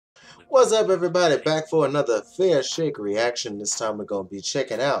What's up, everybody? Back for another Fair Shake reaction. This time we're gonna be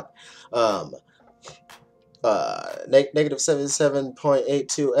checking out um negative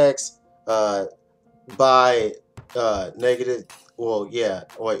 77.82x by negative, well, yeah,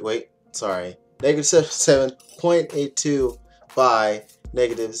 wait, sorry, negative 77.82 by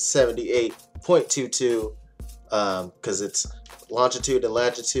negative 78.22, because it's longitude and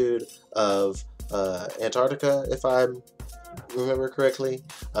latitude of Antarctica, if I remember correctly.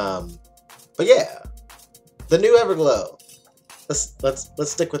 But yeah, the new Everglow. Let's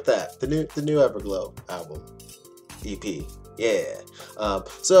stick with that. The new Everglow album, EP. Yeah. I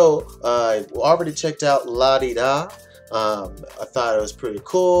already checked out La Di Da. I thought it was pretty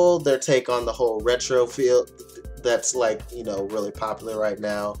cool. Their take on the whole retro feel that's, like, really popular right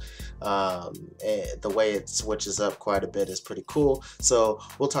now. And the way it switches up quite a bit is pretty cool. So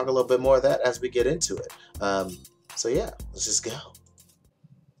we'll talk a little bit more of that as we get into it. So yeah, let's just go.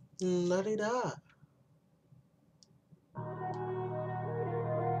 La Di Da.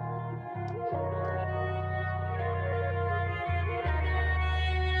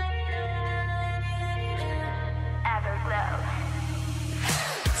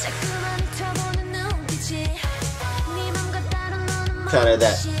 Kind of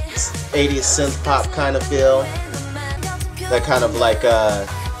that 80s synth pop kind of feel. That kind of like The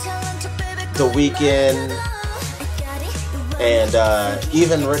Weeknd, and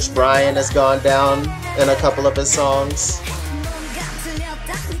even Rich Brian has gone down in a couple of his songs.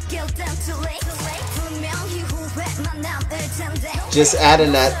 Just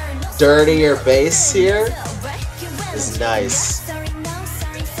adding that dirtier bass here is nice.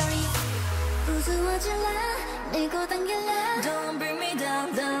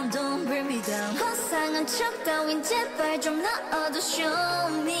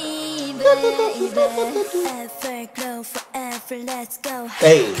 Everglow forever, let's go.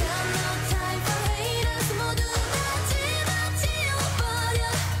 Hey.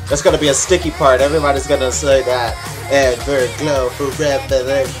 That's gonna be a sticky part. Everybody's gonna say that. Everglow forever,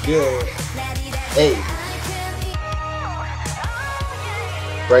 let's go. Hey.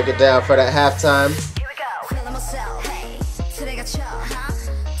 Break it down for that halftime.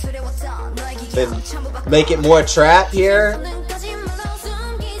 Then make it more trap here.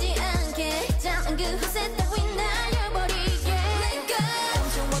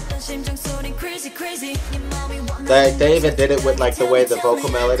 They even did it with, like, the way the vocal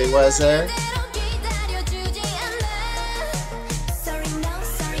melody was there.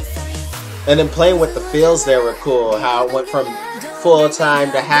 And then playing with the feels there were cool. How it went from full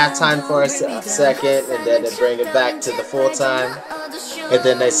time to halftime for a second, and then they bring it back to the full time. And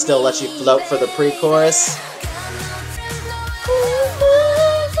then they still let you float for the pre-chorus.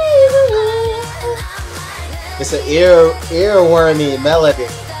 It's an earwormy melody.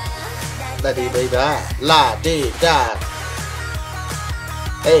 La di da, la di da.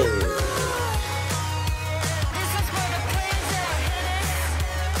 Hey.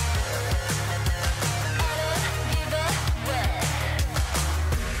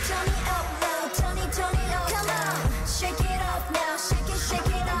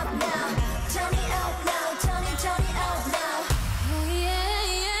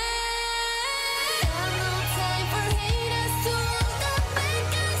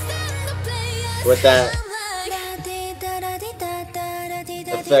 With that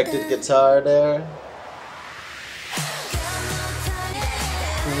affected guitar there.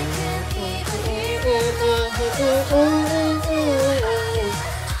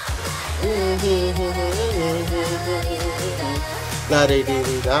 La di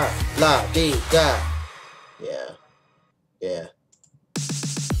da, la di da. Yeah.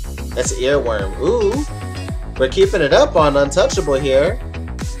 That's earworm. Ooh, we're keeping it up on Untouchable here.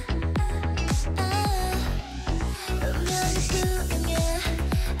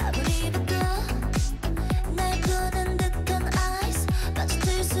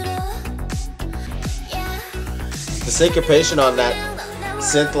 The syncopation on that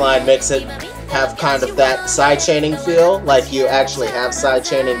synth line makes it have kind of that side chaining feel, like you actually have side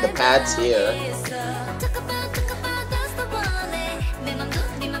chaining the pads here.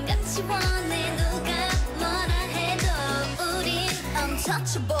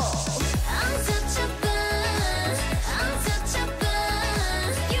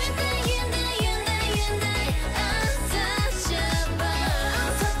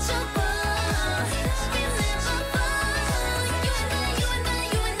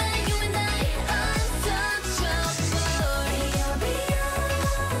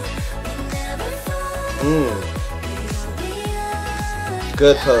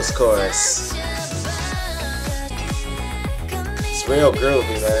 Good post-chorus. It's real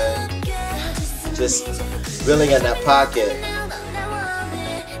groovy, man. just really in that pocket.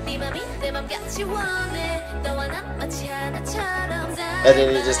 And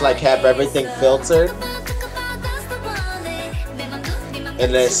then you just like have everything filtered.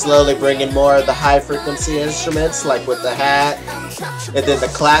 And then slowly bring in more of the high frequency instruments, like with the hat. And then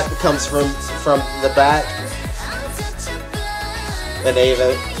the clap comes from the back. And they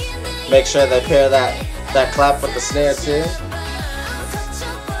even make sure they pair that clap with the snare too.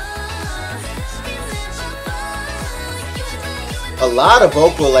 A lot of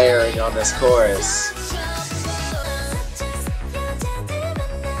vocal layering on this chorus.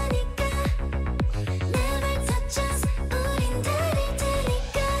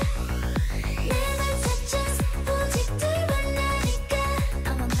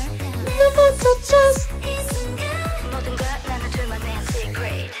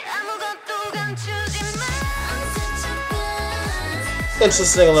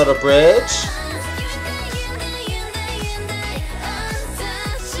 Interesting little bridge.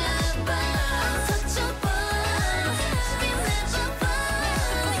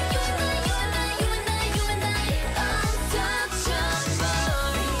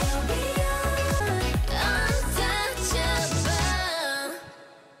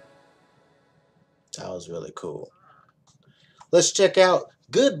 That was really cool. Let's check out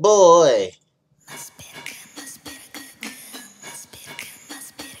Good Boy.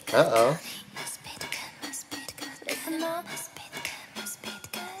 Uh-oh.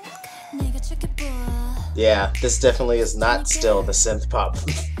 Yeah, this definitely is not still the synth pop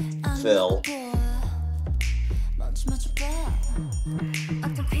fill.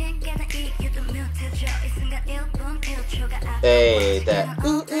 Hey, that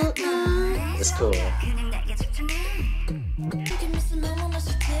is cool.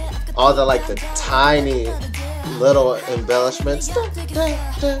 All the like the tiny little embellishments.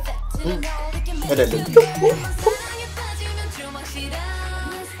 And then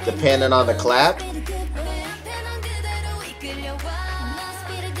depending on the clap.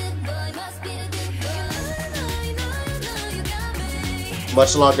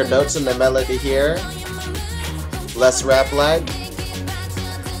 Much longer notes in the melody here. Less rap like.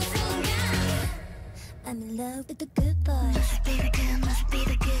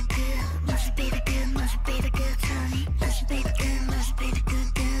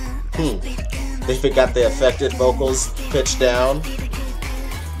 If it got the affected vocals pitched down.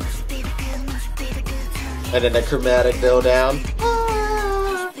 And then the chromatic go down.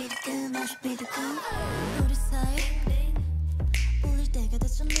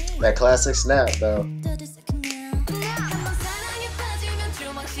 That classic snap though.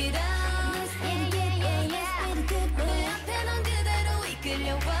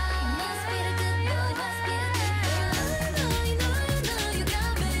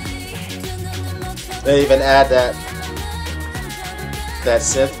 They even add that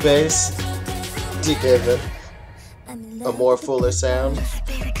synth bass to give it a more fuller sound.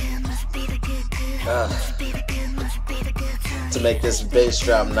 To make this bass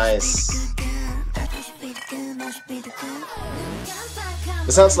drop nice.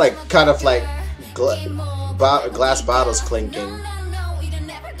 It sounds like kind of like glass bottles clinking.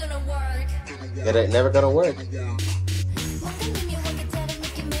 It ain't never gonna work.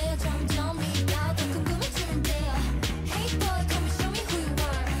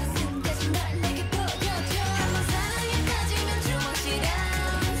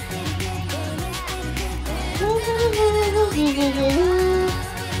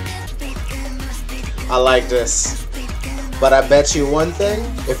 I like this, but I bet you one thing,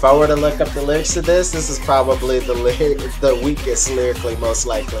 if I were to look up the lyrics to this is probably the weakest lyrically, most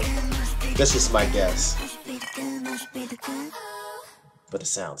likely. That's just my guess. But it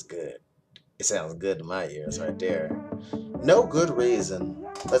sounds good. It sounds good to my ears right there. No Good Reason.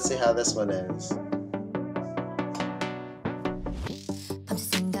 Let's see how this one is.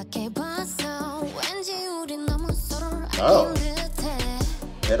 Oh.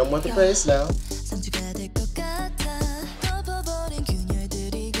 Hit him with the bass now.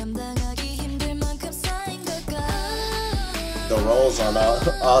 The rolls on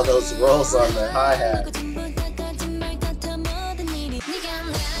all those rolls on the hi-hat.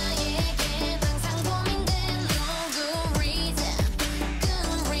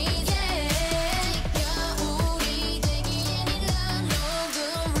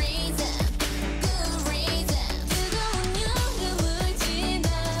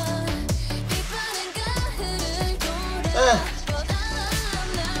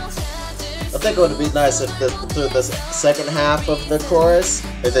 I think it would be nice if through the second half of the chorus,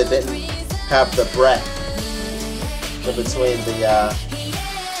 if they didn't have the breath in between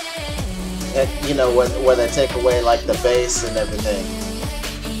And you know, where they take away like the bass and everything.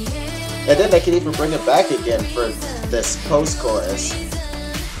 And then they can even bring it back again for this post-chorus.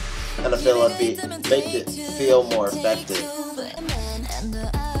 And I feel it'd make it feel more effective.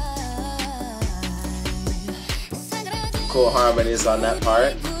 Cool harmonies on that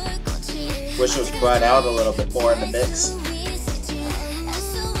part. Wish it was brought out a little bit more in the mix.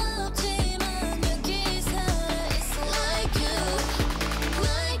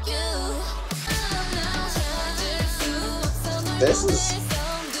 This is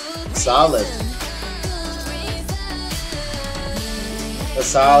solid. A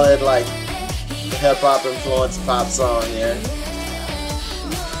solid, like, hip-hop influenced pop song here.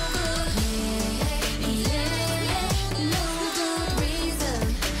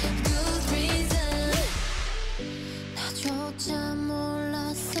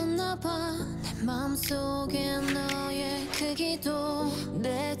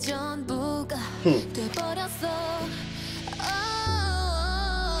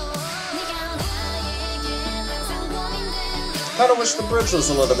 Kinda wish the bridge was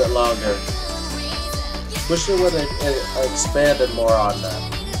a little bit longer. Wish it would have expanded more on that.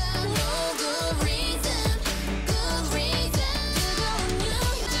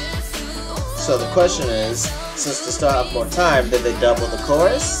 So the question is, since they still have more time, did they double the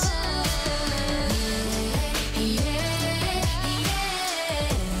chorus?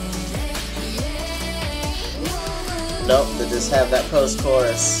 Nope, they just have that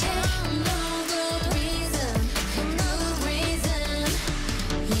post-chorus.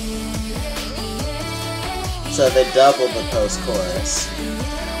 So they doubled the post-chorus.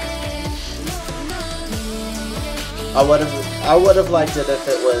 I would have liked it if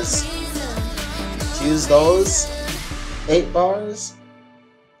it was to use those 8 bars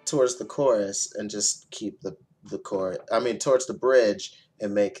towards the chorus and just keep the chorus. I mean, towards the bridge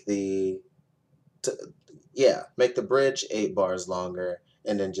and make the make the bridge 8 bars longer,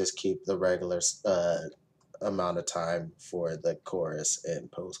 and then just keep the regular amount of time for the chorus and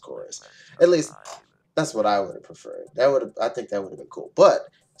post-chorus. At least that's what I would have preferred. I think that would have been cool, but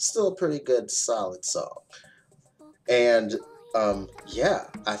still a pretty good, solid song. And yeah,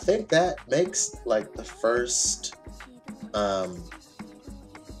 I think that makes like the first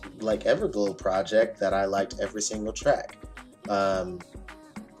like Everglow project that I liked every single track,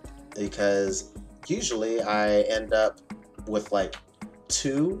 because usually I end up with like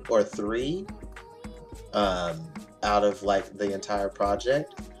 2 or 3 out of like the entire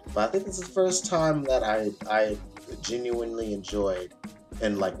project. But I think it's the first time that I genuinely enjoyed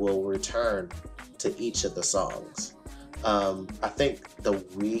and like will return to each of the songs. I think the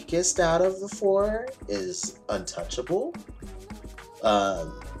weakest out of the 4 is Untouchable,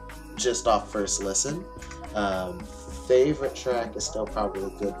 just off first listen. Favorite track is still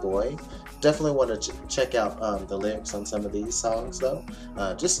probably Good Boy. Definitely want to check out the lyrics on some of these songs though,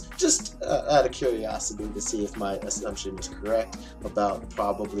 just out of curiosity to see if my assumption is correct about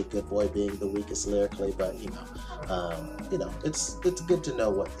probably Good Boy being the weakest lyrically. But you know, it's good to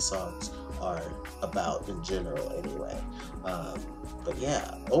know what the songs are about in general anyway. But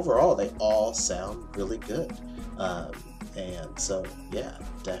yeah, overall they all sound really good. And so, yeah,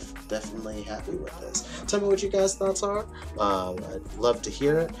 definitely happy with this. Tell me what you guys' thoughts are. I'd love to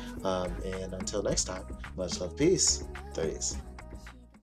hear it. And until next time, much love, peace, threes.